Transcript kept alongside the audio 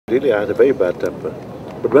Really, I had a very bad temper.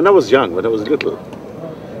 But when I was young, when I was little,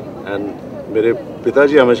 and मेरे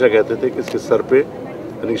पिताजी हमेशा कहते थे कि इसके सर पे,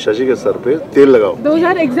 यानी शशि के सर पे तेल लगाओ. Those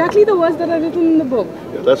are exactly the words that are written in the book.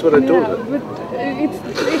 Yeah, that's what I told her. But it's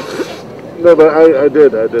No, but I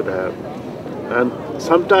did have, and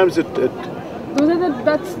sometimes it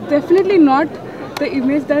that's definitely not the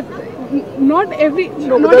image that not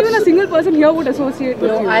even a single person here would associate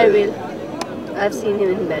with you. No, I will. I've seen him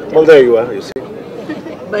in that. Well, there you are. You see.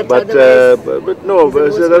 But No,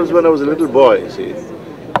 that was when I was a little boy, you see,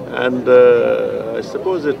 and I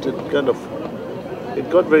suppose it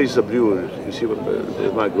got very subdued. You see,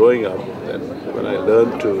 in my growing up, and when I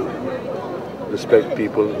learned to respect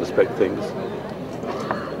people, respect things,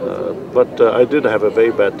 but I did have a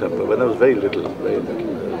very bad temper when I was very little,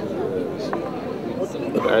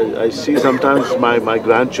 I see sometimes my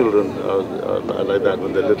grandchildren are like that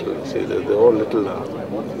when they're little. You see, they're all little now,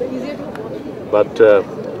 but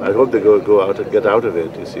I hope they go out and get out of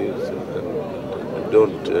it. You see,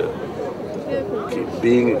 don't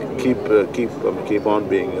keep on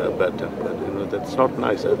being bad-tempered. You know, that's not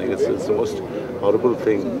nice. I think it's the most horrible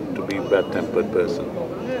thing to be a bad-tempered person.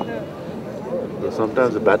 But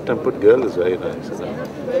sometimes a bad-tempered girl is very nice. You know?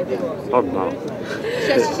 Not now.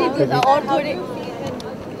 Still,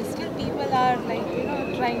 people are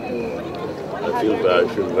trying to. I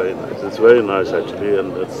feel very nice. It's very nice actually,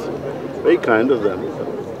 and it's very kind of them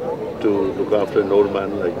to look after an old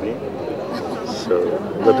man like me. So,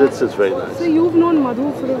 but it's very nice. So you've known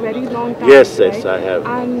Madhu for a very long time. Yes, right? yes, I have.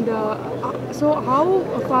 And so how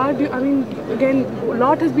far do you, I mean, again, a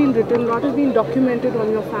lot has been written, a lot has been documented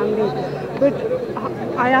on your family. But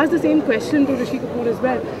I asked the same question to Sashi Kapoor as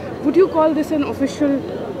well. Would you call this an official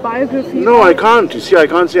biography? No, I can't. You see, I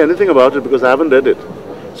can't say anything about it because I haven't read it.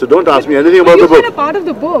 So don't ask me anything about the book. You've been a part of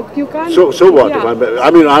the book. You can't. So what? Yeah. I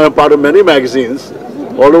mean, I am part of many magazines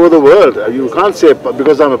all over the world. You can't say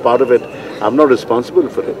because I'm a part of it, I'm not responsible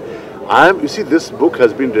for it. You see, this book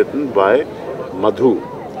has been written by Madhu,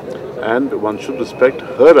 and one should respect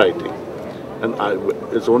her writing. And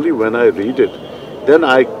it's only when I read it, then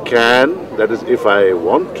I can, that is if I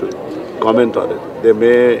want to, comment on it. There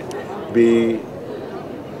may be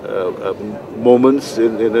moments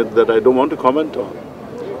in it that I don't want to comment on.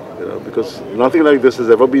 You know, because nothing like this has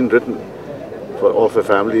ever been written of a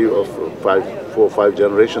family of 4 or 5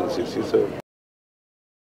 generations, you see. So